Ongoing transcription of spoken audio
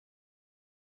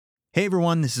Hey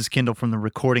everyone, this is Kendall from the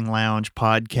Recording Lounge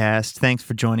podcast. Thanks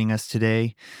for joining us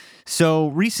today. So,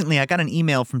 recently I got an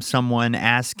email from someone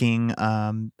asking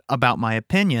about my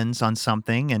opinions on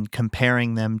something and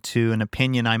comparing them to an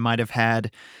opinion I might have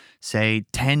had, say,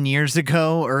 10 years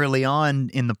ago, early on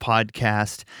in the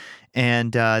podcast.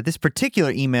 And this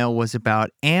particular email was about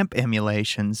amp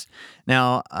emulations.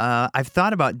 Now, I've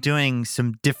thought about doing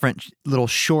some different little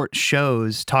short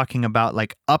shows talking about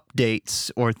like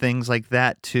updates or things like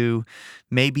that to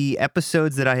maybe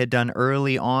episodes that I had done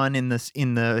early on in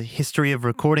the history of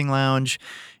Recording Lounge.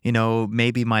 You know,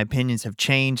 maybe my opinions have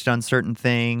changed on certain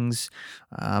things.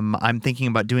 I'm thinking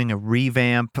about doing a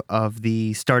revamp of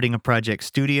the Starting a Project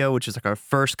Studio, which is like our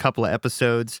first couple of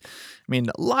episodes. I mean,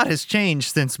 a lot has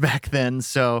changed since back then,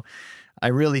 so I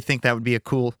really think that would be a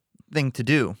cool thing to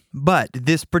do. But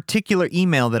this particular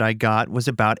email that I got was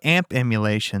about amp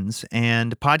emulations,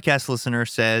 and a podcast listener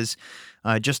says,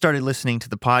 just started listening to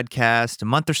the podcast a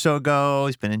month or so ago.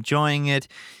 He's been enjoying it,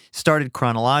 started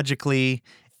chronologically,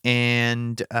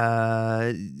 and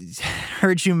heard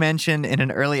you mention in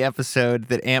an early episode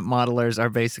that amp modelers are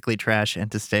basically trash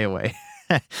and to stay away.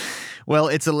 Well,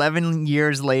 it's 11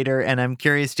 years later, and I'm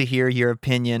curious to hear your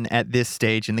opinion at this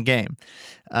stage in the game.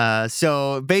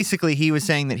 So basically, he was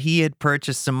saying that he had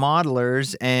purchased some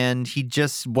modelers, and he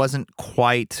just wasn't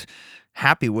quite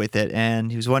happy with it.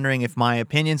 And he was wondering if my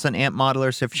opinions on amp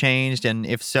modelers have changed, and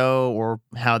if so, or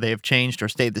how they have changed or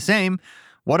stayed the same.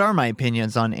 What are my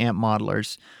opinions on amp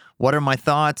modelers? What are my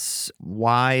thoughts?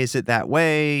 Why is it that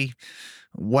way?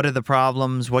 What are the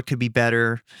problems? What could be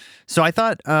better? So I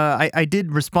thought I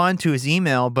did respond to his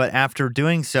email, but after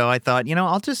doing so, I thought,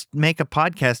 I'll just make a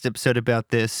podcast episode about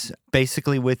this,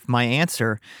 basically with my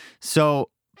answer. So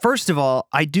first of all,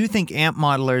 I do think amp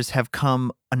modelers have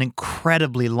come an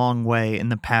incredibly long way in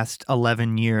the past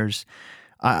 11 years.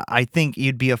 I think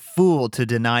you'd be a fool to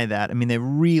deny that. I mean, they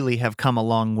really have come a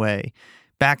long way.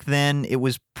 Back then, it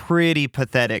was pretty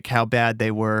pathetic how bad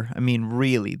they were. I mean,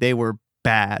 really, they were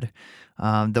bad.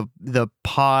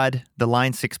 The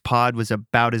Line 6 pod was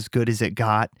about as good as it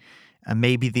got.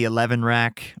 Maybe the 11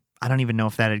 rack, I don't even know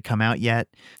if that had come out yet.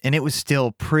 And it was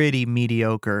still pretty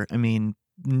mediocre. I mean,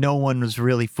 no one was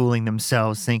really fooling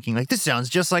themselves thinking like, this sounds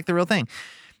just like the real thing.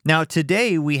 Now,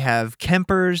 today we have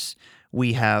Kempers,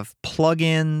 we have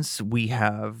plugins, we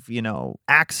have,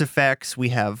 Axe effects, we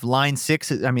have Line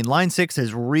 6. I mean, Line 6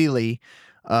 has really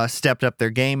stepped up their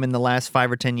game in the last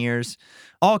 5 or 10 years.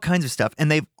 All kinds of stuff. And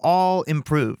they've all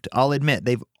improved. I'll admit,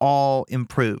 they've all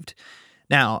improved.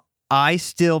 Now, I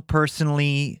still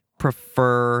personally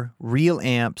prefer real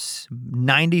amps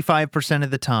 95% of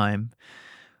the time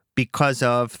because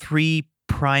of three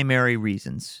primary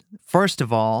reasons. First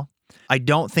of all, I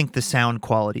don't think the sound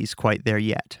quality is quite there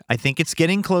yet. I think it's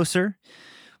getting closer,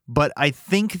 but I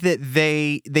think that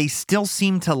they still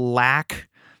seem to lack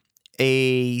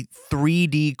a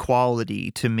 3D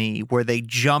quality to me where they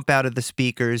jump out of the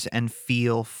speakers and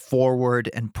feel forward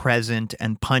and present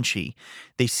and punchy.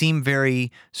 They seem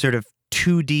very sort of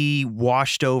 2D,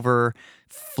 washed over,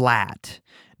 flat.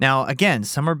 Now, again,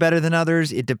 some are better than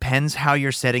others. It depends how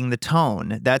you're setting the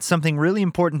tone. That's something really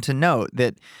important to note,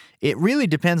 that it really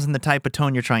depends on the type of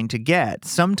tone you're trying to get.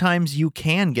 Sometimes you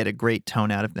can get a great tone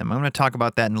out of them. I'm going to talk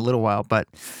about that in a little while. But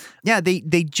yeah,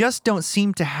 they just don't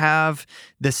seem to have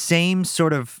the same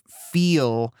sort of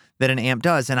feel that an amp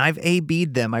does. And I've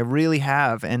A/B'd them. I really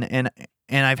have. And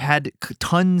I've had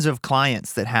tons of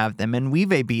clients that have them, and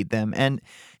we've A/B'd them. And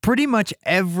pretty much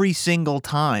every single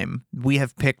time we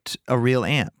have picked a real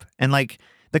amp. And like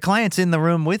the client's in the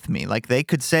room with me, like they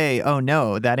could say, oh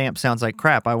no, that amp sounds like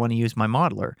crap. I want to use my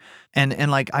modeler. And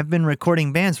like I've been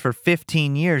recording bands for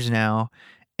 15 years now,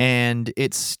 and we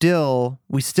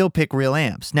still pick real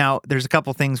amps. Now, there's a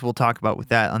couple things we'll talk about with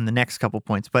that on the next couple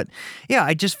points. But yeah,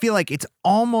 I just feel like it's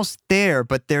almost there,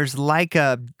 but there's like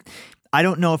I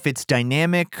don't know if it's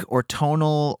dynamic or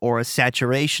tonal or a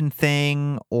saturation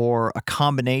thing or a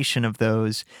combination of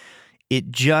those.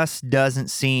 It just doesn't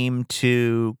seem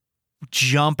to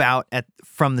jump out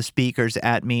from the speakers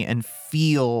at me and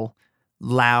feel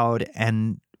loud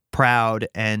and proud.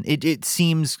 And it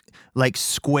seems like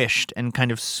squished and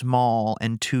kind of small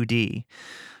and 2D.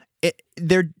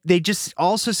 They just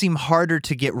also seem harder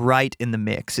to get right in the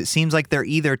mix. It seems like they're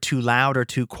either too loud or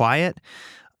too quiet.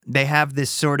 They have this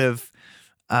sort of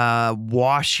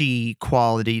washy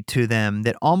quality to them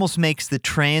that almost makes the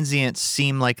transients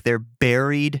seem like they're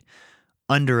buried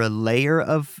under a layer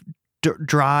of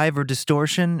drive or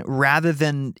distortion rather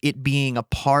than it being a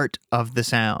part of the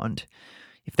sound,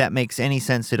 if that makes any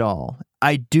sense at all.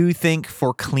 I do think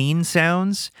for clean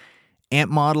sounds,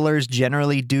 amp modelers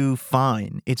generally do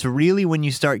fine. It's really when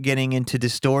you start getting into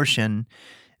distortion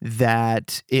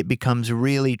that it becomes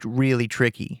really, really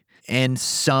tricky. And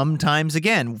sometimes,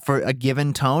 again, for a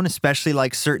given tone, especially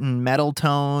like certain metal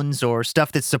tones or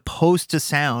stuff that's supposed to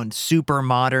sound super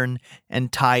modern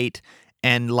and tight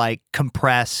and like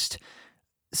compressed,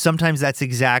 sometimes that's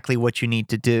exactly what you need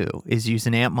to do is use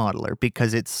an amp modeler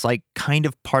because it's like kind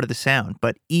of part of the sound.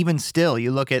 But even still,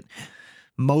 you look at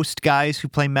most guys who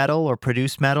play metal or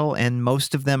produce metal, and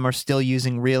most of them are still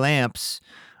using real amps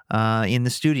in the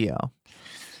studio.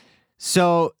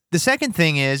 So the second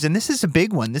thing is, and this is a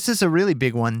big one, this is a really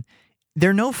big one,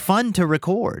 they're no fun to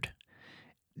record.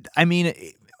 I mean,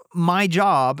 my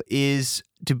job is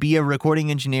to be a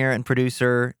recording engineer and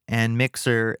producer and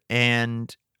mixer,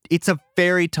 and it's a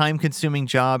very time-consuming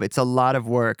job. It's a lot of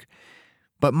work.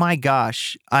 But my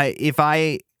gosh, if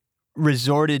I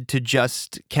resorted to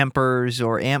just Kempers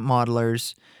or amp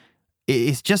modelers,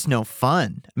 it's just no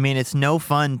fun. I mean, it's no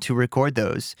fun to record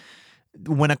those.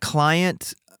 When a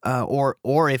client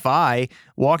or if I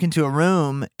walk into a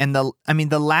room and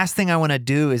the last thing I want to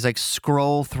do is like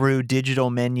scroll through digital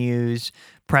menus,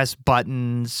 press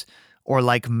buttons, or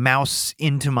like mouse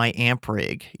into my amp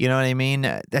rig. You know what I mean?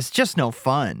 That's just no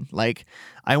fun. Like,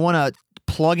 I want to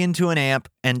plug into an amp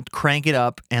and crank it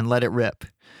up and let it rip.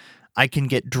 I can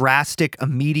get drastic,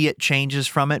 immediate changes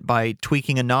from it by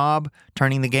tweaking a knob,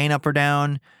 turning the gain up or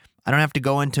down. I don't have to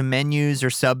go into menus or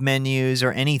sub-menus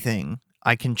or anything.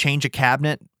 I can change a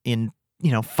cabinet in,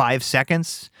 5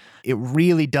 seconds. It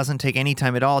really doesn't take any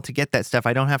time at all to get that stuff.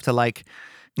 I don't have to like...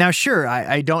 Now, sure,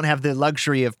 I don't have the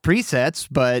luxury of presets,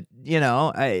 but,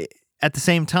 at the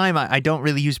same time, I don't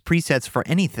really use presets for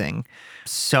anything.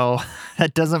 So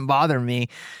that doesn't bother me.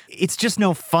 It's just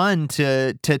no fun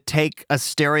to take a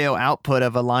stereo output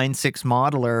of a Line 6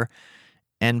 modeler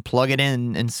and plug it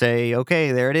in and say,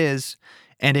 okay, there it is.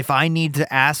 And if I need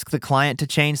to ask the client to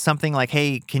change something like,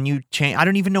 hey, can you change? I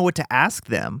don't even know what to ask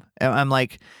them. I'm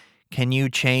like, can you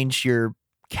change your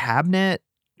cabinet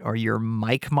or your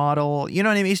mic model? You know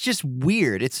what I mean? It's just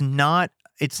weird. It's not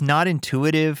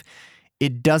intuitive.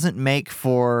 It doesn't make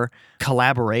for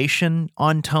collaboration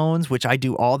on tones, which I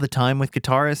do all the time with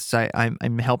guitarists.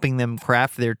 I'm helping them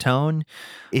craft their tone.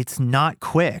 It's not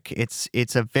quick.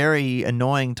 It's a very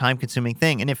annoying, time-consuming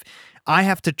thing. And if I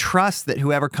have to trust that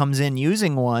whoever comes in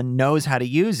using one knows how to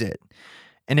use it,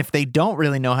 and if they don't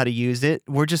really know how to use it,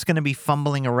 we're just going to be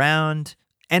fumbling around.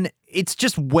 And it's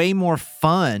just way more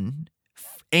fun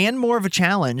and more of a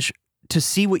challenge to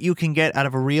see what you can get out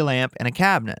of a real amp and a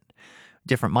cabinet.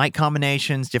 Different mic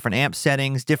combinations, different amp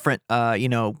settings, different,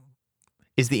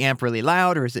 is the amp really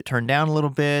loud or is it turned down a little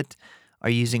bit? Are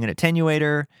you using an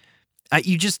attenuator?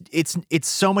 It's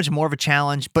so much more of a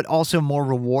challenge, but also more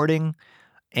rewarding.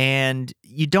 And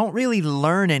you don't really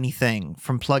learn anything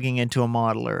from plugging into a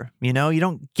modeler. You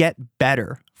don't get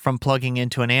better from plugging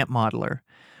into an amp modeler.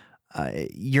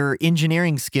 Your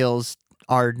engineering skills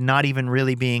are not even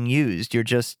really being used. You're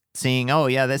just seeing, oh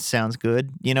yeah, this sounds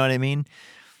good. You know what I mean?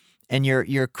 And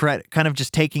you're kind of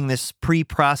just taking this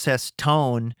pre-processed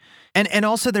tone, and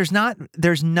also there's not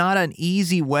an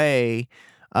easy way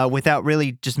without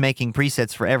really just making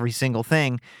presets for every single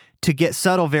thing to get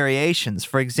subtle variations.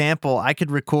 For example, I could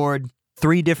record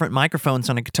 3 different microphones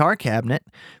on a guitar cabinet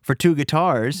for 2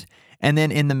 guitars, and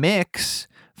then in the mix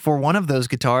for one of those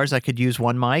guitars, I could use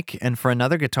one mic, and for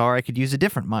another guitar, I could use a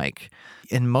different mic.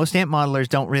 And most amp modelers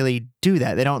don't really do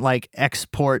that. They don't like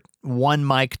export one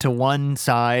mic to one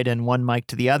side and one mic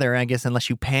to the other, I guess, unless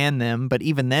you pan them. But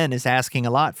even then, is asking a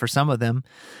lot for some of them.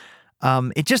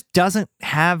 It just doesn't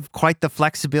have quite the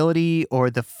flexibility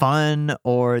or the fun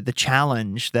or the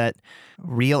challenge that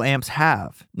real amps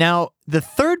have. Now, the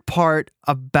third part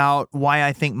about why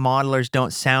I think modelers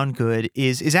don't sound good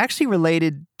is actually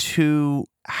related to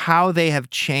how they have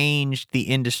changed the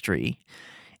industry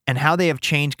and how they have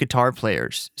changed guitar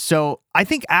players. So I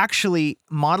think actually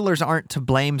modelers aren't to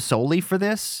blame solely for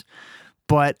this,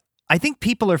 but I think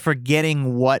people are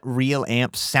forgetting what real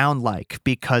amps sound like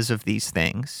because of these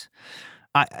things.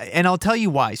 And I'll tell you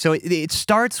why. So it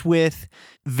starts with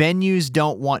venues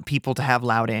don't want people to have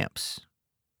loud amps.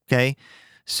 Okay?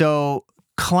 So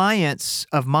clients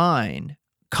of mine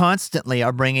constantly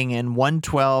are bringing in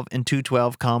 112 and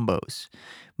 212 combos.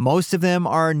 Most of them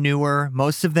are newer.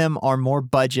 Most of them are more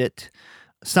budget.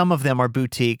 Some of them are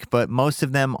boutique, but most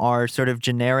of them are sort of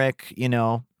generic,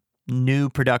 new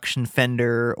production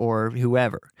Fender or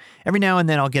whoever. Every now and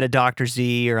then I'll get a Dr.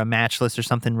 Z or a Matchless or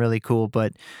something really cool,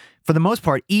 but for the most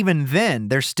part, even then,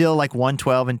 they're still like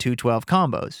 112 and 212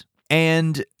 combos.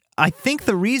 And I think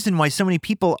the reason why so many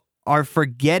people are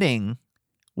forgetting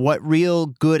what real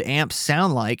good amps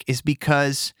sound like is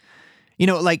because,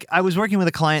 like I was working with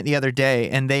a client the other day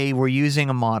and they were using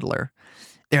a modeler.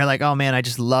 They're like, oh man, I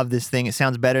just love this thing. It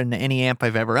sounds better than any amp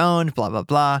I've ever owned, blah, blah,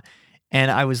 blah.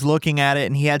 And I was looking at it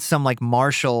and he had some like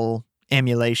Marshall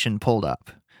emulation pulled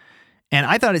up. And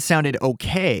I thought it sounded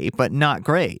okay, but not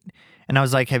great. And I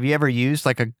was like, have you ever used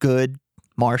like a good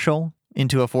Marshall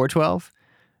into a 412?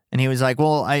 And he was like,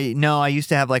 well, I used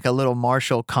to have like a little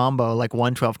Marshall combo, like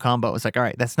 112 combo. I was like, all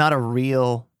right, that's not a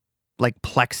real like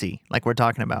Plexi like we're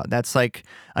talking about. That's like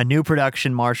a new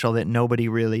production Marshall that nobody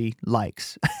really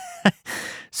likes.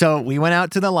 So we went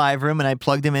out to the live room and I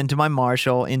plugged him into my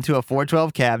Marshall into a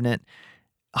 412 cabinet,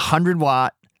 100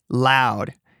 watt,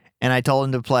 loud. And I told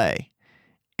him to play.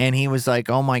 And he was like,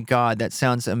 oh my God, that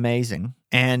sounds amazing.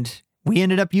 And we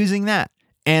ended up using that.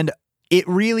 And it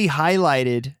really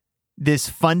highlighted this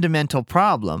fundamental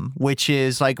problem, which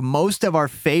is like most of our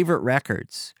favorite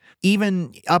records,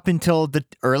 even up until the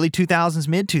early 2000s,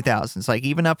 mid 2000s, like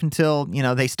even up until,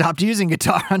 they stopped using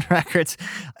guitar on records,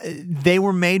 they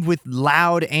were made with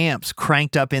loud amps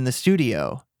cranked up in the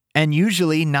studio, and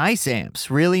usually nice amps,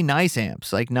 really nice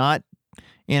amps, like not,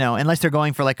 unless they're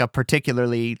going for like a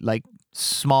particularly like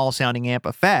small sounding amp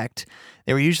effect.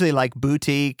 They were usually like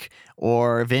boutique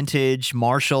or vintage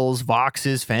Marshalls,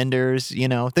 Voxes, Fenders,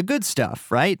 the good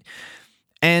stuff, right?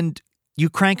 And you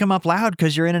crank them up loud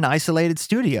because you're in an isolated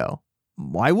studio.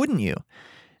 Why wouldn't you?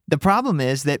 The problem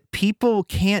is that people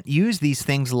can't use these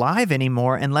things live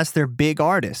anymore unless they're big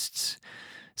artists.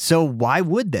 So why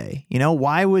would they?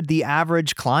 Why would the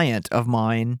average client of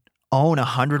mine own a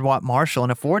 100 watt Marshall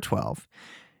and a 412?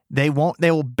 They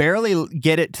will barely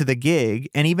get it to the gig.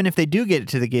 And even if they do get it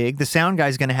to the gig, the sound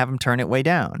guy's going to have them turn it way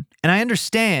down. And I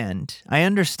understand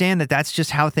that that's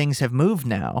just how things have moved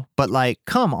now. But like,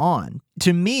 come on.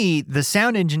 To me, the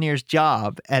sound engineer's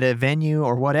job at a venue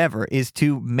or whatever is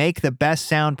to make the best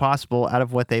sound possible out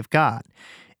of what they've got.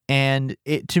 And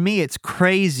to me, it's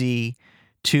crazy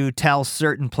to tell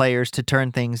certain players to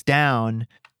turn things down,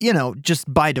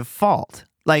 just by default.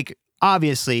 Like,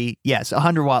 obviously, yes, a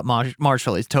 100 watt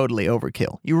Marshall is totally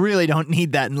overkill. You really don't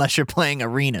need that unless you're playing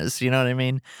arenas, you know what I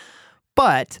mean?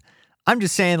 But I'm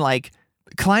just saying, like,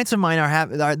 clients of mine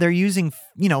they're using,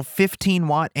 15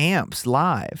 watt amps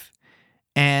live,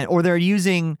 or they're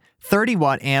using 30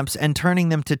 watt amps and turning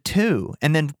them to 2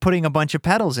 and then putting a bunch of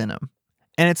pedals in them.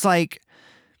 And it's like,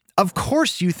 of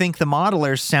course you think the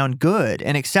modelers sound good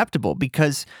and acceptable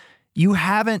because you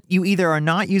either are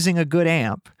not using a good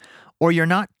amp or you're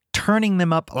not turning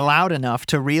them up loud enough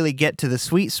to really get to the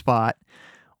sweet spot,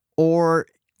 or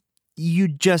you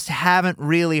just haven't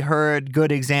really heard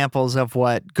good examples of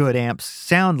what good amps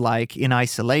sound like in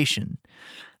isolation.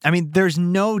 I mean, there's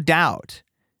no doubt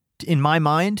in my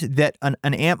mind that an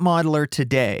amp modeler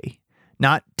today,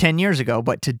 not 10 years ago,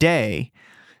 but today,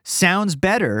 sounds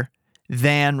better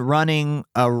than running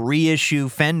a reissue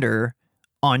Fender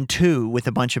on 2 with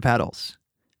a bunch of pedals.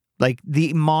 Like,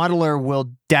 the modeler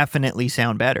will definitely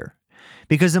sound better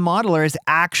because the modeler is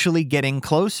actually getting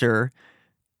closer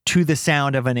to the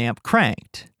sound of an amp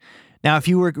cranked. Now, if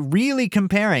you were really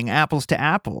comparing apples to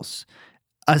apples,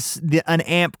 an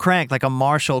amp cranked, like a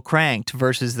Marshall cranked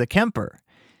versus the Kemper,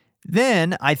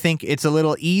 then I think it's a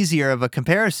little easier of a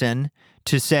comparison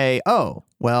to say, oh,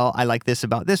 well, I like this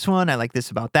about this one. I like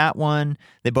this about that one.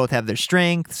 They both have their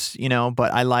strengths,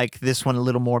 but I like this one a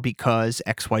little more because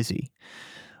XYZ.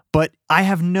 But I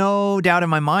have no doubt in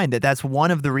my mind that that's one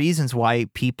of the reasons why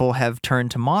people have turned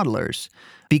to modelers.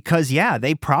 Because, yeah,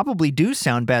 they probably do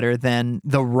sound better than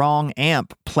the wrong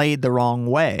amp played the wrong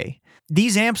way.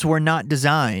 These amps were not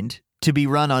designed to be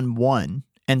run on 1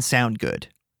 and sound good.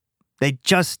 They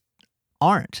just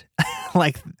aren't.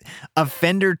 Like, a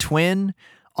Fender Twin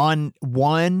on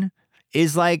 1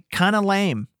 is like kind of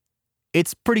lame.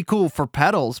 It's pretty cool for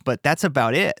pedals, but that's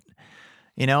about it.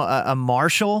 A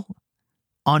Marshall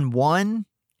on 1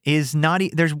 is not,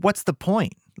 what's the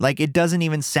point? Like, it doesn't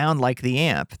even sound like the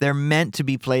amp. They're meant to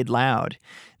be played loud.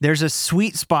 There's a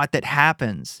sweet spot that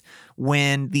happens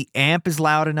when the amp is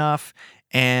loud enough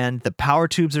and the power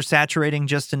tubes are saturating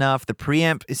just enough. The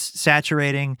preamp is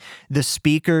saturating. The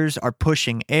speakers are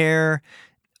pushing air,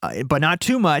 but not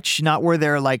too much, not where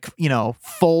they're like,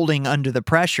 folding under the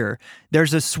pressure.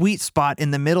 There's a sweet spot in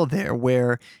the middle there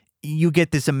where you get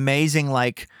this amazing,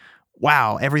 like,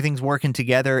 wow, everything's working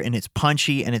together and it's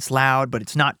punchy and it's loud, but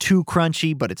it's not too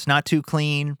crunchy, but it's not too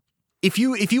clean. If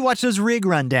you watch those rig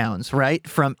rundowns, right,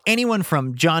 from anyone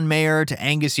from John Mayer to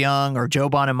Angus Young or Joe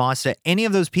Bonamassa, any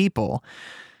of those people,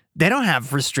 they don't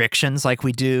have restrictions like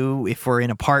we do if we're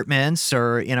in apartments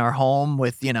or in our home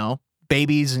with,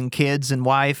 babies and kids and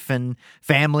wife and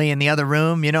family in the other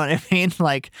room. You know what I mean?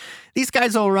 Like, these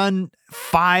guys will run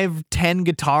 5, 10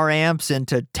 guitar amps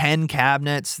into 10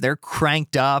 cabinets. They're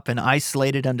cranked up and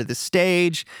isolated under the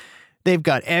stage. They've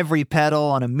got every pedal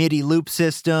on a MIDI loop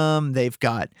system. They've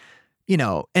got,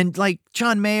 and like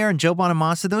John Mayer and Joe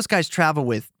Bonamassa, those guys travel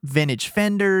with vintage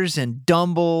Fenders and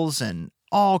Dumbles and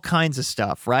all kinds of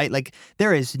stuff, right? Like,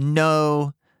 there's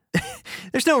no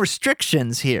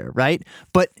restrictions here, right?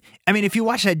 But I mean, if you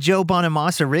watch that Joe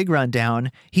Bonamassa rig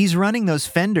rundown, he's running those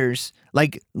Fenders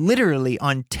like literally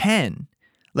on 10,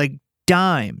 like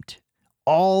dimed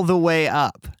all the way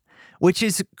up, which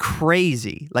is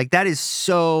crazy. Like, that is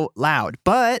so loud,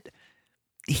 but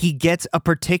he gets a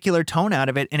particular tone out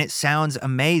of it and it sounds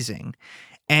amazing.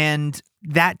 And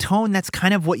that tone, that's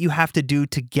kind of what you have to do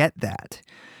to get that.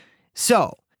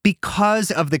 So,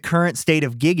 because of the current state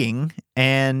of gigging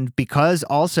and because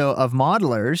also of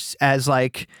modelers, as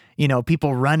like,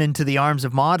 people run into the arms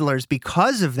of modelers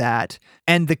because of that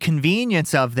and the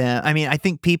convenience of them. I mean, I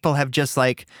think people have just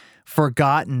like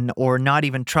forgotten or not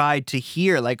even tried to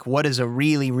hear like what does a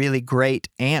really, really great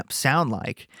amp sound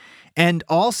like. And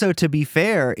also, to be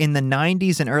fair, in the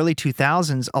 90s and early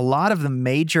 2000s, a lot of the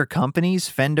major companies,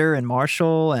 Fender and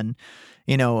Marshall and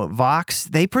Vox,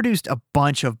 they produced a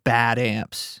bunch of bad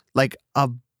amps, like a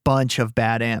bunch of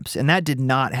bad amps. And that did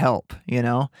not help,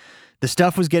 The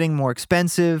stuff was getting more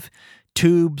expensive.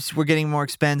 Tubes were getting more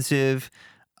expensive.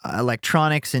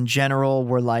 Electronics in general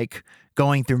were like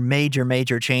going through major,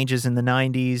 major changes in the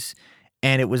 90s.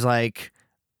 And it was like,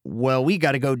 well, we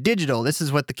got to go digital. This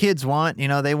is what the kids want.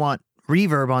 They want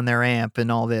reverb on their amp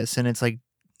and all this. And it's like,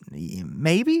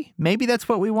 maybe that's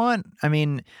what we want. I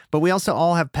mean, but we also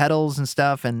all have pedals and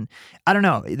stuff. And I don't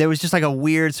know, there was just like a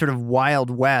weird sort of Wild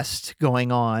West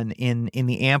going on in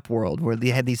the amp world where they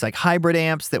had these like hybrid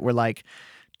amps that were like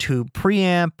tube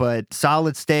preamp, but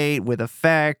solid state with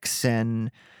effects.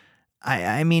 And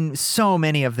I mean, so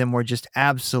many of them were just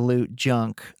absolute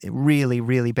junk, really,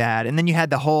 really bad. And then you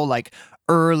had the whole like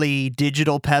early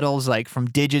digital pedals like from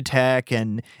Digitech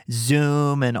and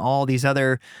Zoom and all these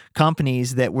other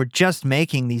companies that were just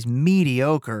making these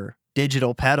mediocre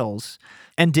digital pedals.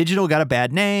 And digital got a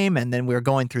bad name, and then we were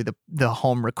going through the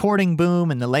home recording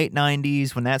boom in the late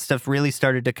 90s when that stuff really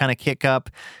started to kind of kick up,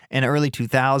 in early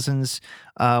 2000s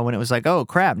when it was like, oh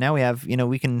crap, now we have,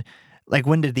 we can, like,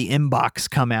 when did the inbox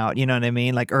come out? You know what I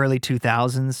mean? Like early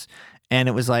 2000s. And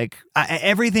it was like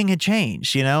everything had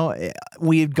changed,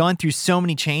 We had gone through so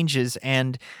many changes,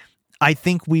 and I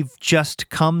think we've just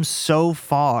come so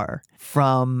far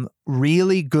from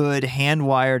really good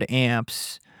hand-wired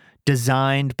amps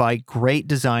designed by great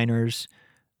designers,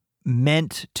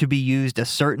 meant to be used a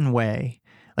certain way.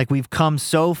 Like, we've come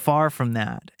so far from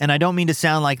that. And I don't mean to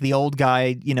sound like the old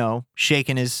guy,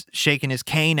 shaking his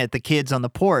cane at the kids on the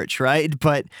porch, right?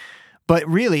 But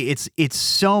really, it's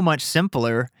so much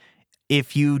simpler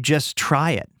if you just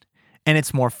try it, and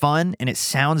it's more fun and it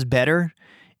sounds better.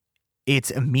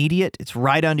 It's immediate. It's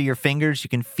right under your fingers. You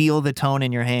can feel the tone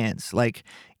in your hands. Like,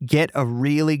 get a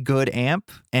really good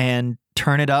amp and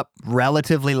turn it up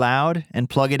relatively loud and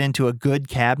plug it into a good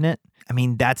cabinet. I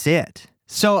mean, that's it.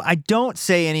 So I don't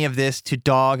say any of this to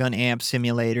dog on amp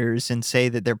simulators and say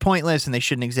that they're pointless and they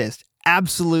shouldn't exist.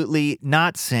 Absolutely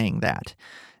not saying that.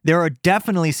 There are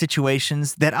definitely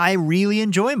situations that I really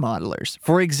enjoy modelers.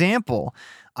 For example,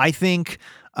 I think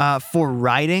for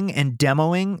writing and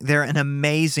demoing, they're an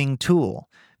amazing tool,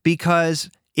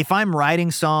 because if I'm writing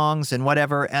songs and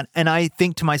whatever, and I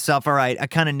think to myself, all right, I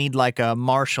kind of need like a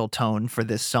Marshall tone for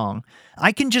this song,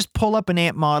 I can just pull up an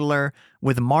amp modeler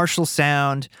with a Marshall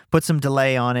sound, put some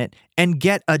delay on it, and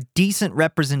get a decent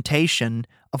representation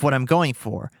of what I'm going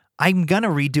for. I'm going to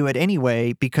redo it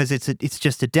anyway because it's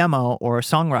just a demo or a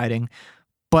songwriting,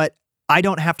 but I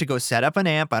don't have to go set up an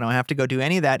amp. I don't have to go do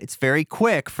any of that. It's very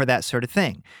quick for that sort of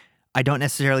thing. I don't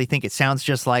necessarily think it sounds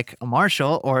just like a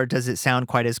Marshall, or does it sound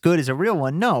quite as good as a real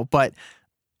one? No, but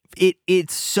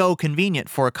it's so convenient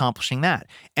for accomplishing that.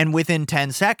 And within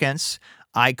 10 seconds,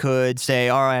 I could say,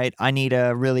 all right, I need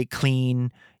a really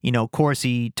clean,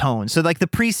 chorusy tone. So like the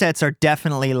presets are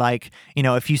definitely like,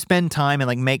 if you spend time and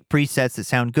like make presets that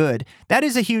sound good, that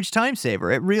is a huge time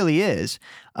saver. It really is.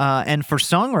 And for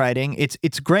songwriting,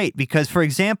 it's great because, for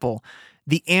example,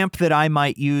 the amp that I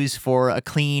might use for a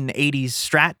clean 80s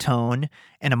Strat tone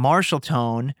and a Marshall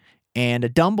tone and a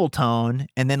Dumble tone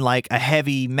and then like a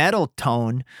heavy metal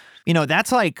tone,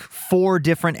 that's like 4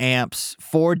 different amps,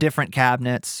 4 different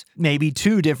cabinets, maybe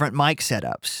 2 different mic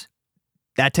setups.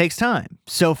 That takes time.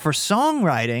 So for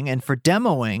songwriting and for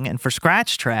demoing and for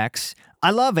scratch tracks,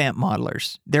 I love amp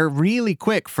modelers. They're really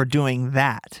quick for doing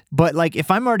that. But like if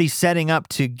I'm already setting up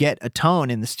to get a tone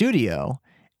in the studio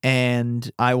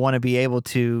and I want to be able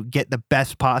to get the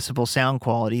best possible sound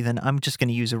quality, then I'm just going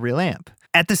to use a real amp.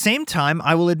 At the same time,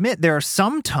 I will admit there are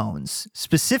some tones,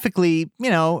 specifically,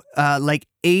 like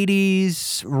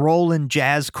 80s Roland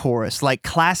jazz chorus, like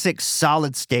classic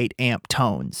solid state amp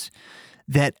tones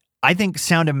that I think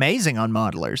sound amazing on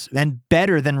modelers and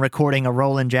better than recording a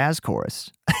Roland jazz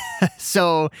chorus.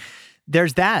 So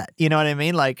there's that, you know what I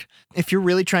mean? Like if you're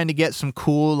really trying to get some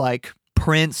cool, like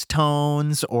Prince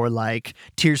tones or like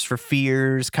Tears for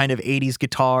Fears kind of 80s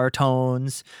guitar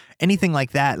tones, anything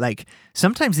like that. Like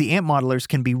sometimes the amp modelers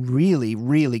can be really,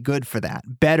 really good for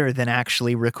that, better than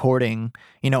actually recording,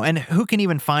 and who can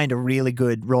even find a really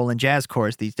good Roland jazz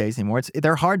chorus these days anymore?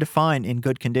 They're hard to find in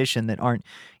good condition that aren't,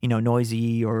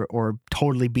 noisy or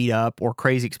totally beat up or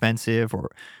crazy expensive or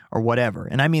whatever.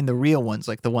 And I mean the real ones,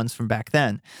 like the ones from back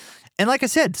then. And like I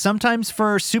said, sometimes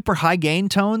for super high gain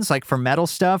tones, like for metal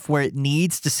stuff where it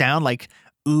needs to sound like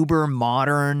uber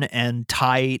modern and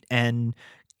tight and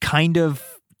kind of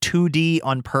 2D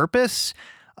on purpose,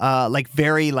 like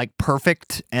very like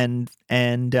perfect and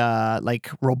like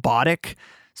robotic.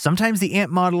 Sometimes the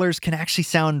amp modelers can actually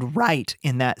sound right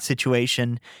in that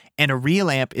situation, and a real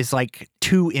amp is like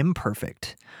too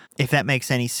imperfect, if that makes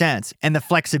any sense. And the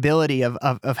flexibility of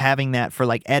having that for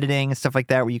like editing and stuff like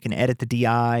that, where you can edit the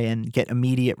DI and get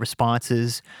immediate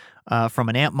responses from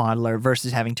an amp modeler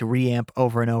versus having to reamp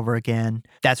over and over again,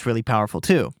 that's really powerful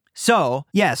too. So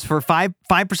yes, for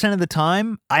 5% of the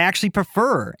time, I actually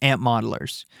prefer amp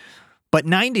modelers. But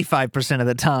 95% of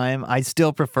the time, I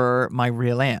still prefer my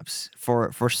real amps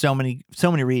for so many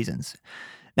reasons.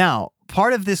 Now,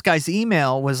 part of this guy's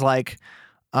email was like,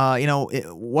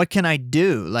 what can I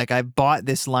do? Like I bought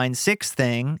this Line 6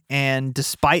 thing, and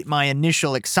despite my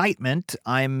initial excitement,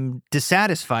 I'm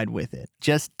dissatisfied with it.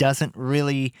 Just doesn't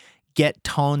really get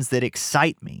tones that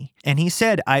excite me. And he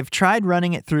said, I've tried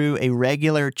running it through a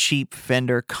regular cheap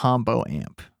Fender combo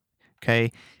amp.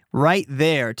 Okay. Right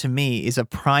there, to me, is a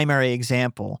primary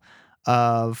example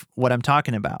of what I'm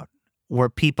talking about, where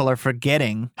people are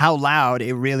forgetting how loud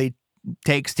it really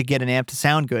takes to get an amp to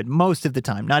sound good most of the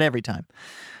time, not every time.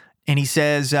 And he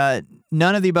says,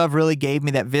 none of the above really gave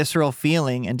me that visceral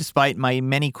feeling, and despite my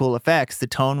many cool effects, the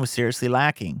tone was seriously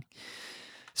lacking.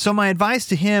 So my advice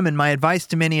to him and my advice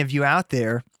to many of you out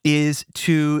there is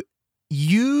to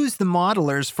use the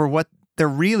modelers for what they're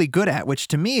really good at, which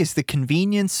to me is the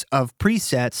convenience of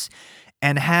presets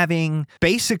and having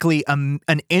basically an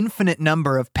infinite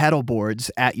number of pedal boards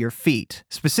at your feet.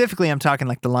 Specifically, I'm talking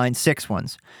like the Line 6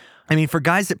 ones. I mean, for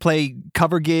guys that play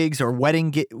cover gigs or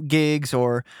wedding gigs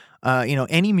or,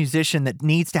 any musician that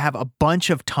needs to have a bunch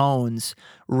of tones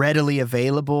readily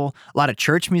available, a lot of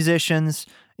church musicians,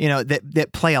 that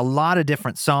play a lot of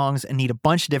different songs and need a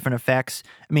bunch of different effects.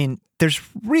 I mean, there's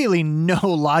really no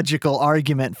logical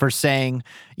argument for saying,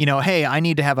 hey, I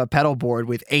need to have a pedal board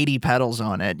with 80 pedals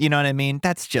on it. You know what I mean?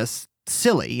 That's just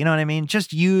silly. You know what I mean?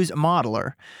 Just use a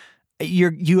modeler.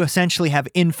 You essentially have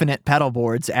infinite pedal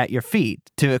boards at your feet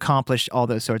to accomplish all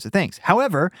those sorts of things.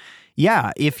 However,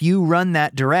 yeah, if you run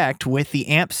that direct with the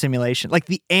amp simulation, like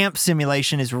the amp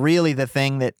simulation is really the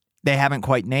thing that they haven't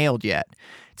quite nailed yet.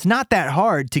 It's not that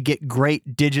hard to get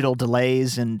great digital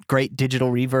delays and great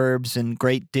digital reverbs and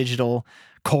great digital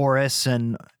chorus.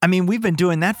 And I mean, we've been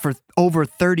doing that for over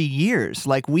 30 years.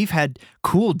 Like we've had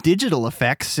cool digital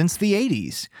effects since the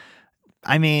 80s.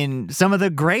 I mean, some of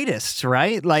the greatest,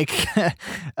 right? Like,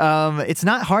 it's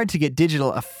not hard to get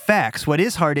digital effects. What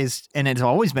is hard is, and it's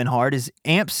always been hard, is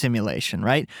amp simulation,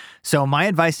 right? So my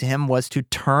advice to him was to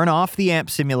turn off the amp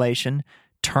simulation,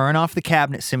 turn off the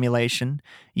cabinet simulation,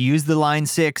 use the Line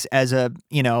 6 as a,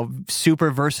 super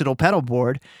versatile pedal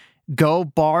board, go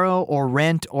borrow or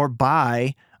rent or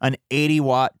buy an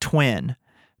 80-watt twin,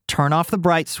 turn off the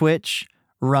bright switch,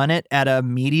 run it at a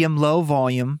medium-low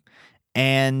volume,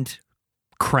 and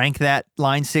crank that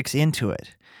Line 6 into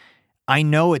it. I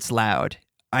know it's loud.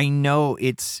 I know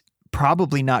it's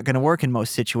probably not going to work in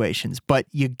most situations, but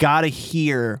you got to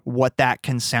hear what that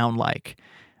can sound like.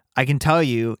 I can tell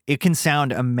you, it can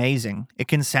sound amazing. It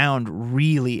can sound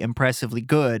really impressively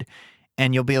good.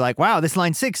 And you'll be like, wow, this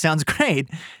Line 6 sounds great.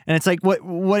 And it's like,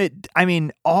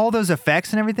 all those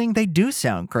effects and everything, they do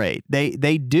sound great.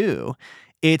 They do.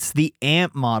 It's the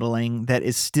amp modeling that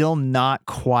is still not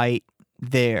quite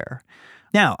there.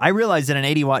 Now, I realize that an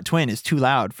 80-watt twin is too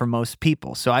loud for most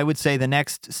people. So I would say the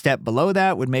next step below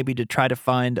that would maybe to try to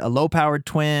find a low-powered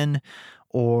twin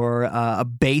or a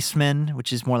Bassman,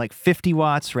 which is more like 50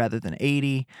 watts rather than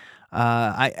 80.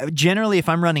 I generally, if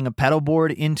I'm running a pedal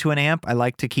board into an amp, I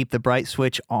like to keep the bright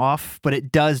switch off, but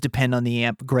it does depend on the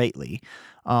amp greatly.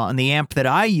 On the amp that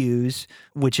I use,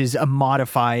 which is a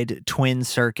modified twin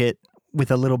circuit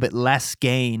with a little bit less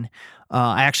gain,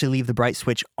 I actually leave the bright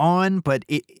switch on, but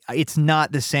it's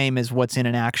not the same as what's in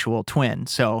an actual twin.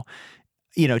 So,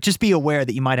 just be aware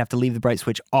that you might have to leave the bright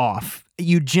switch off.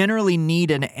 You generally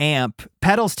need an amp.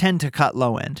 Pedals tend to cut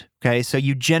low end, okay? So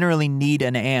you generally need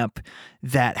an amp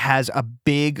that has a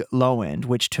big low end,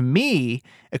 which to me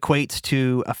equates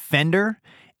to a Fender,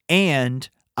 and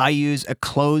I use a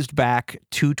closed back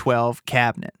 212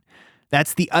 cabinet.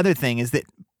 That's the other thing, is that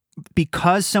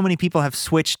because so many people have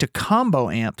switched to combo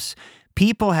amps,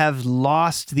 people have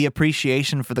lost the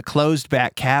appreciation for the closed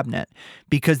back cabinet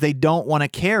because they don't want to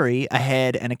carry a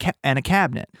head and a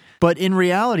cabinet. But in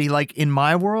reality, like in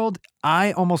my world,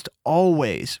 I almost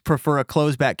always prefer a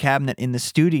closed back cabinet in the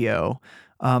studio.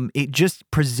 It just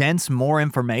presents more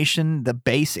information. The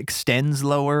bass extends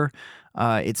lower.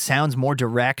 It sounds more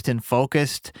direct and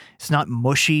focused. It's not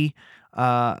mushy.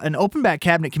 An open back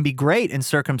cabinet can be great in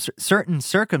certain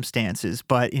circumstances,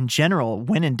 but in general,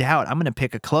 when in doubt, I'm going to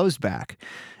pick a closed back,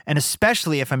 and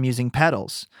especially if I'm using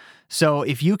pedals. So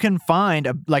if you can find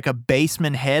a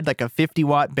Bassman head, like a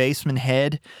 50-watt Bassman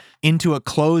head into a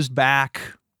closed back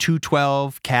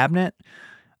 212 cabinet,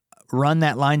 run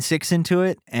that Line 6 into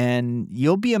it, and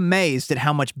you'll be amazed at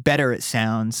how much better it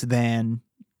sounds than,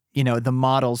 the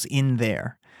models in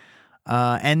there.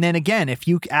 And then again, if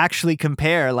you actually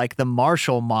compare like the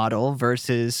Marshall model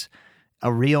versus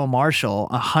a real Marshall,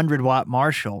 100-watt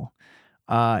Marshall,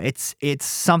 it's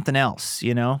something else,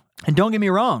 And don't get me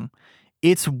wrong,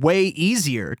 it's way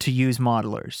easier to use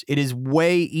modelers. It is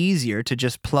way easier to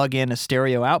just plug in a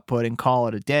stereo output and call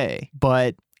it a day.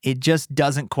 But it just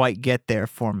doesn't quite get there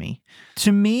for me.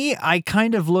 To me, I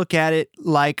kind of look at it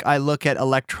like I look at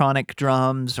electronic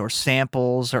drums or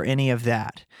samples or any of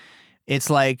that. It's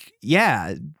like,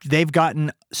 yeah, they've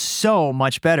gotten so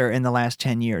much better in the last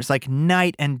 10 years, like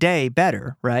night and day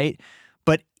better, right?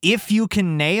 But if you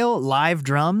can nail live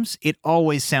drums, it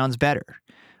always sounds better.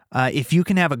 If you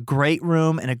can have a great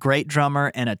room and a great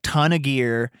drummer and a ton of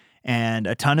gear and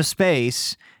a ton of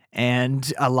space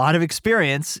and a lot of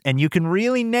experience, and you can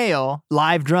really nail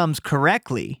live drums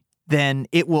correctly, then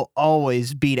it will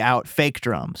always beat out fake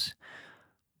drums.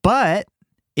 But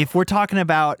if we're talking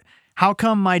about how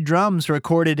come my drums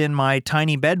recorded in my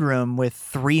tiny bedroom with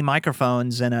 3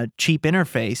 microphones and a cheap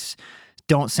interface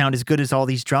don't sound as good as all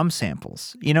these drum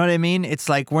samples? You know what I mean? It's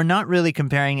like we're not really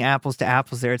comparing apples to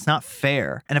apples there. It's not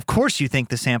fair. And of course you think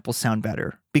the samples sound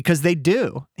better because they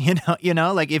do.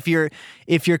 Like if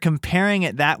you're comparing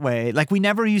it that way, like we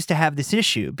never used to have this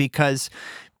issue because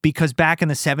back in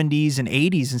the 70s and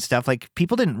 80s and stuff, like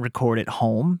people didn't record at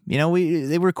home.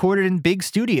 They recorded in big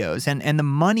studios, and the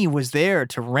money was there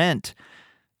to rent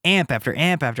amp after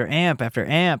amp after amp after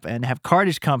amp and have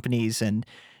cartage companies and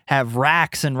have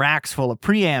racks and racks full of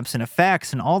preamps and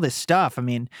effects and all this stuff. I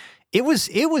mean, it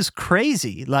was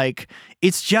crazy. Like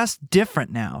it's just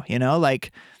different now,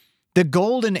 like the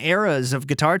golden eras of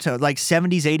guitar tone, like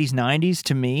 70s, 80s, 90s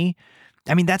to me.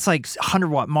 I mean, that's like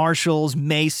 100-watt Marshalls,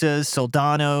 Mesas,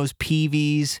 Soldanos,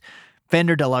 Peavies,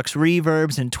 Fender Deluxe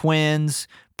Reverbs and Twins,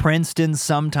 Princetons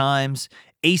sometimes,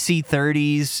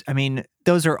 AC30s. I mean,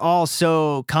 those are all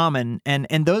so common, and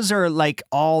those are like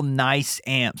all nice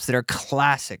amps that are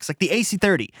classics. Like the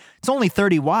AC30, it's only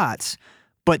 30 watts,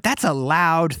 but that's a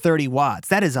loud 30 watts.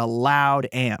 That is a loud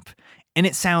amp. And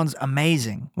it sounds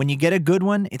amazing. When you get a good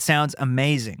one, it sounds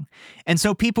amazing. And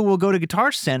so people will go to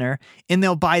Guitar Center and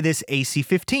they'll buy this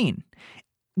AC15,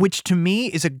 which to me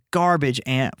is a garbage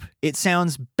amp. It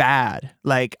sounds bad.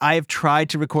 Like I've tried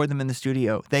to record them in the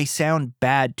studio. They sound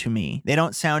bad to me. They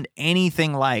don't sound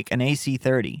anything like an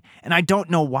AC30. And I don't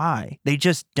know why. They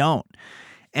just don't.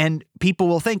 And people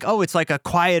will think, oh, it's like a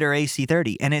quieter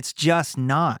AC30, and it's just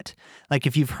not. Like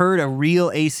if you've heard a real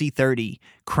AC30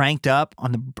 cranked up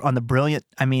on the Brilliant,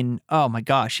 I mean, oh my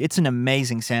gosh, it's an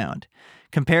amazing sound.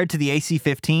 Compared to the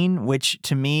AC15, which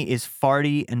to me is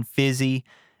farty and fizzy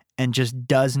and just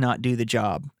does not do the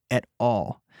job at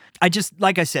all.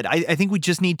 Like I said, I think we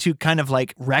just need to kind of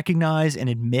like recognize and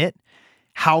admit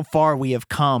how far we have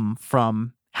come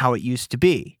from how it used to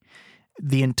be.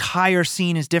 The entire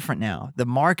scene is different now. The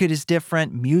market is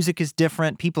different. Music is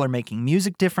different. People are making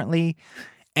music differently.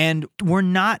 And we're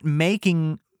not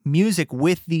making music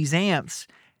with these amps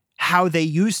how they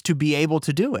used to be able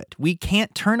to do it. We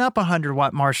can't turn up a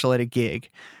 100-watt Marshall at a gig.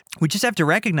 We just have to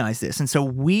recognize this. And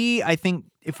so I think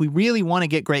if we really want to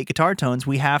get great guitar tones,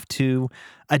 we have to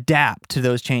adapt to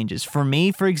those changes. For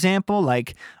me, for example,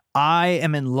 like I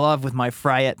am in love with my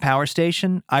Fryette Power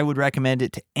Station. I would recommend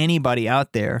it to anybody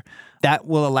out there. That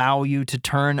will allow you to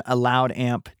turn a loud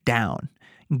amp down,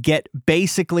 get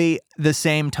basically the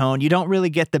same tone. You don't really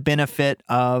get the benefit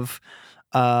of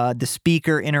the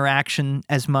speaker interaction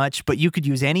as much, but you could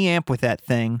use any amp with that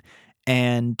thing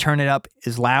and turn it up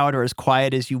as loud or as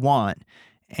quiet as you want,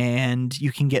 and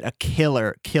you can get a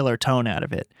killer tone out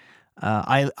of it.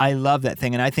 I love that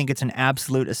thing, and I think it's an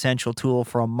absolute essential tool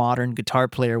for a modern guitar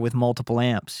player with multiple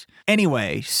amps.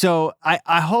 Anyway, so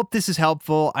I hope this is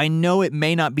helpful. I know it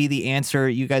may not be the answer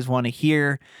you guys want to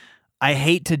hear. I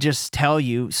hate to just tell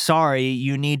you, sorry,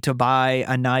 you need to buy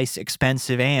a nice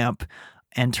expensive amp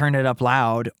and turn it up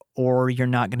loud, or you're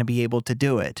not going to be able to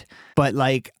do it. But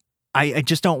like, I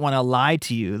just don't want to lie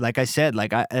to you. Like I said,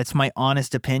 it's my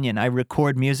honest opinion. I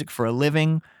record music for a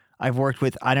living. I've worked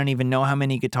with, I don't even know how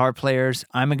many guitar players.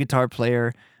 I'm a guitar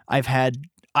player. I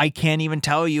can't even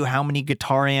tell you how many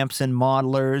guitar amps and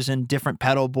modelers and different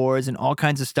pedal boards and all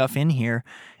kinds of stuff in here.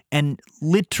 And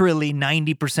literally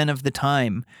 90% of the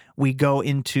time, we go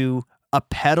into a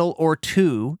pedal or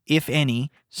two, if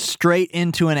any, straight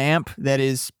into an amp that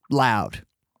is loud.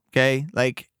 Okay?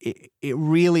 Like, it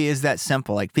really is that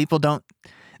simple. Like, people don't,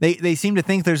 they seem to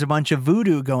think there's a bunch of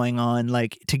voodoo going on,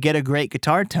 like, to get a great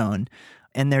guitar tone.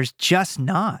 And there's just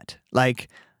not. Like,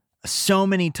 so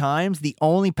many times, the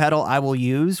only pedal I will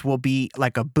use will be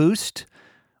like a boost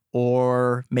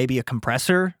or maybe a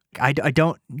compressor. I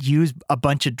don't use a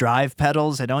bunch of drive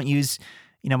pedals. I don't use,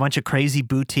 a bunch of crazy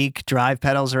boutique drive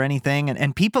pedals or anything.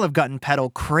 And people have gotten pedal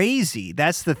crazy.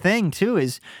 That's the thing, too,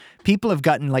 is people have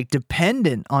gotten, like,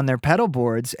 dependent on their pedal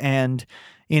boards. And,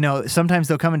 sometimes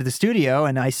they'll come into the studio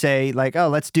and I say, like, oh,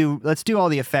 let's do all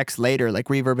the effects later, like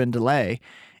reverb and delay.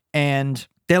 And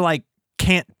they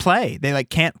can't play. They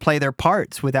can't play their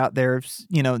parts without their,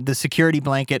 the security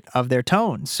blanket of their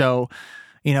tone. So,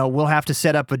 we'll have to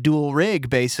set up a dual rig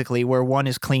basically where one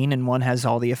is clean and one has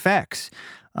all the effects,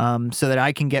 so that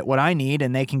I can get what I need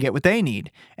and they can get what they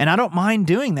need. And I don't mind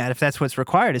doing that if that's what's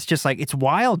required. It's just it's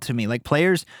wild to me. Like,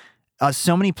 players,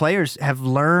 so many players have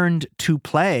learned to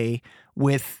play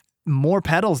with more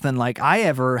pedals than I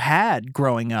ever had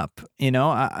growing up.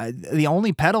 The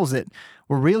only pedals that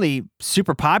were really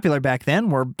super popular back then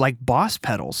were like Boss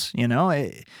pedals.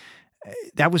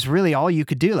 That was really all you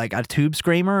could do, like a Tube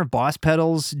Screamer, Boss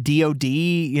pedals, DOD.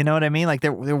 You know what I mean? Like,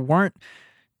 there weren't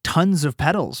tons of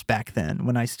pedals back then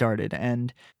when I started,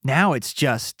 and now it's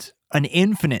just an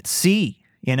infinite sea.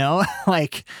 And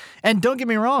don't get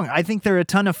me wrong, I think they're a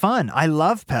ton of fun. I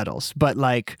love pedals, but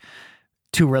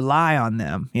to rely on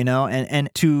them, and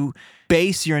to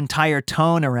base your entire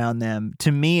tone around them,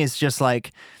 to me, is just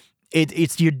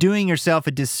it's you're doing yourself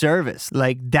a disservice.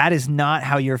 Like, that is not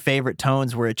how your favorite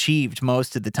tones were achieved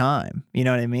most of the time. You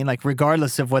know what I mean? Like,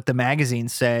 regardless of what the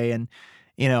magazines say. And,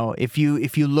 if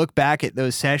you look back at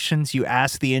those sessions, you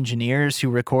ask the engineers who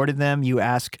recorded them, you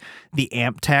ask the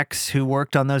amp techs who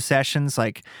worked on those sessions,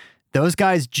 those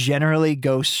guys generally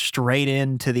go straight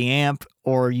into the amp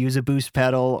or use a boost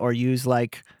pedal or use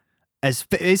as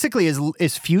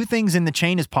few things in the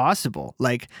chain as possible.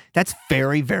 That's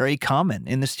very, very common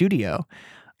in the studio.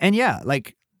 And yeah,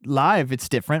 live it's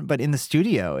different, but in the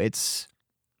studio it's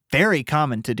very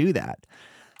common to do that.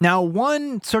 Now,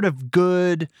 one sort of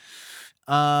good,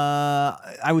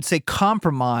 I would say,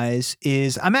 compromise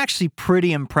is I'm actually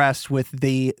pretty impressed with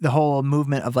the whole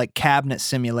movement of cabinet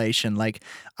simulation, like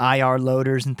IR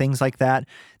loaders and things like that.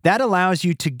 That allows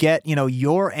you to get,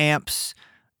 your amps,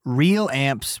 real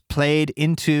amps, played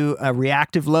into a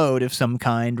reactive load of some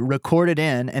kind, recorded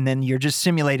in, and then you're just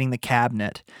simulating the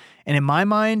cabinet. And in my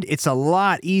mind, it's a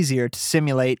lot easier to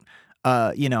simulate,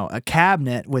 a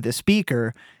cabinet with a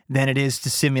speaker than it is to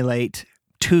simulate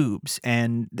tubes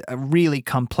and a really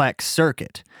complex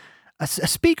circuit. A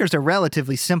speaker's a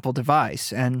relatively simple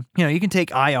device, and you can take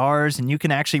IRs and you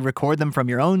can actually record them from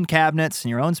your own cabinets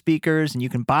and your own speakers, and you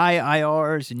can buy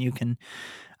IRs and you can,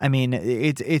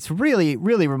 it's really,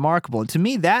 really remarkable. To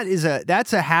me,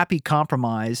 that's a happy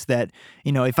compromise that,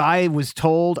 if I was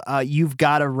told you've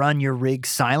got to run your rig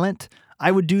silent, I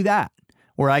would do that,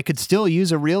 where I could still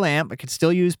use a real amp, I could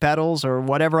still use pedals or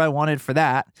whatever I wanted for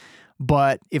that.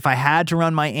 But if I had to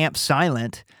run my amp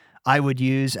silent, I would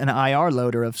use an IR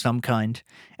loader of some kind.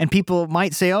 And people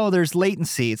might say, oh, there's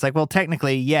latency. It's well,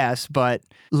 technically, yes, but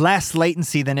less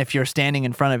latency than if you're standing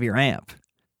in front of your amp.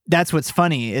 That's what's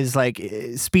funny is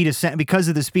speed of sound, because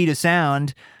of the speed of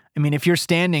sound. If you're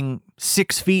standing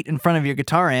 6 feet in front of your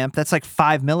guitar amp, that's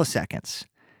 5 milliseconds.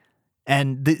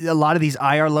 And a lot of these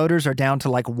IR loaders are down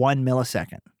to 1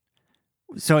 millisecond.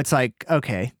 So it's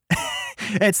okay.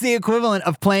 It's the equivalent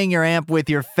of playing your amp with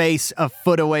your face a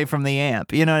foot away from the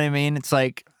amp. You know what I mean? It's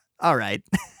like, all right.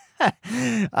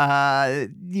 That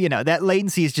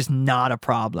latency is just not a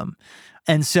problem.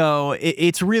 And so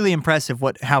it's really impressive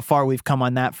how far we've come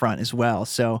on that front as well.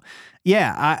 So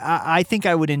yeah, I think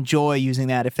I would enjoy using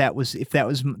that if that was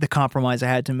the compromise I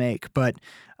had to make. But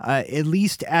at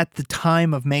least at the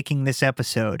time of making this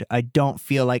episode, I don't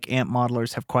feel like amp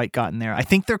modelers have quite gotten there. I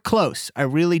think they're close. I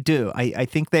really do. I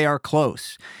think they are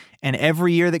close. And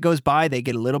every year that goes by, they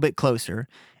get a little bit closer.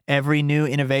 Every new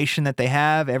innovation that they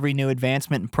have, every new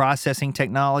advancement in processing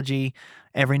technology,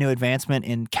 every new advancement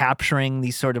in capturing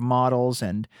these sort of models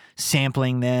and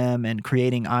sampling them and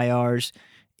creating IRs,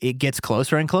 it gets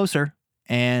closer and closer.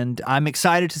 And I'm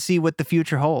excited to see what the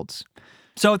future holds.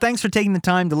 So thanks for taking the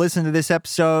time to listen to this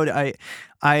episode.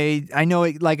 I know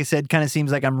it, like I said, kind of seems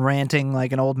like I'm ranting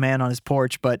like an old man on his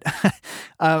porch, but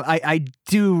I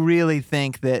do really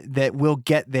think that we'll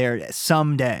get there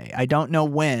someday. I don't know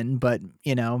when, but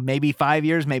maybe 5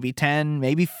 years, maybe 10,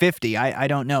 maybe 50. I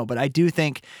don't know, but I do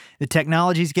think the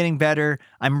technology is getting better.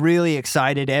 I'm really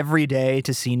excited every day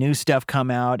to see new stuff come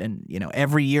out, and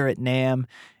every year at NAMM.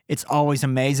 It's always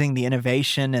amazing, the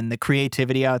innovation and the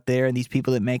creativity out there and these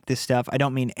people that make this stuff. I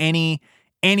don't mean any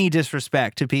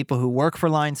disrespect to people who work for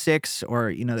Line 6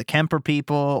 or, the Kemper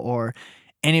people or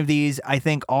any of these. I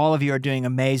think all of you are doing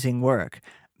amazing work.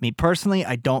 Me personally,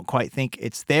 I don't quite think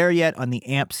it's there yet on the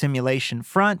amp simulation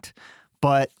front,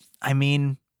 but I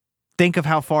mean, think of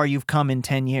how far you've come in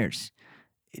 10 years.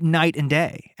 Night and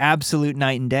day, absolute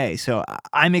night and day. So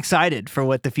I'm excited for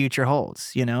what the future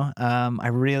holds, I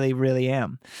really, really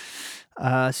am.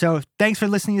 So thanks for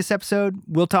listening to this episode.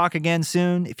 We'll talk again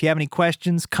soon. If you have any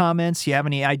questions, comments, you have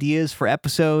any ideas for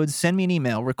episodes, send me an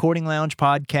email,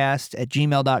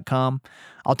 recordingloungepodcast@gmail.com.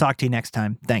 I'll talk to you next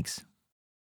time. Thanks.